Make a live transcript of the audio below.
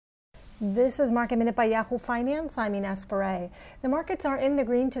This is Market Minute by Yahoo Finance. I'm Ines Ferre. The markets are in the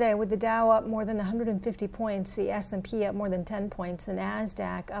green today with the Dow up more than 150 points, the S&P up more than 10 points, and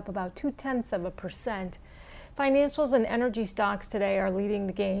NASDAQ up about 0.2%. Financials and energy stocks today are leading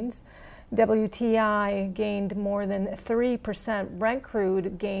the gains. WTI gained more than 3%. Brent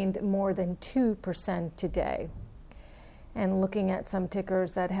crude gained more than 2% today. And looking at some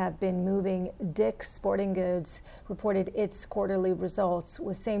tickers that have been moving, Dick's Sporting Goods reported its quarterly results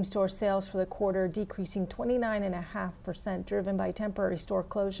with same-store sales for the quarter decreasing 29.5%, driven by temporary store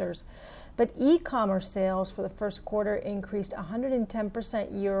closures. But e-commerce sales for the first quarter increased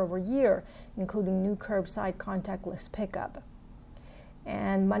 110% year over year, including new curbside contactless pickup.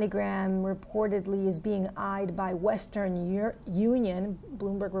 And MoneyGram reportedly is being eyed by Western Union.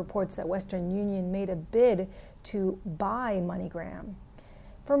 Bloomberg reports that Western Union made a bid to buy MoneyGram.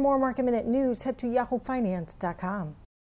 For more Market Minute news, head to yahoofinance.com.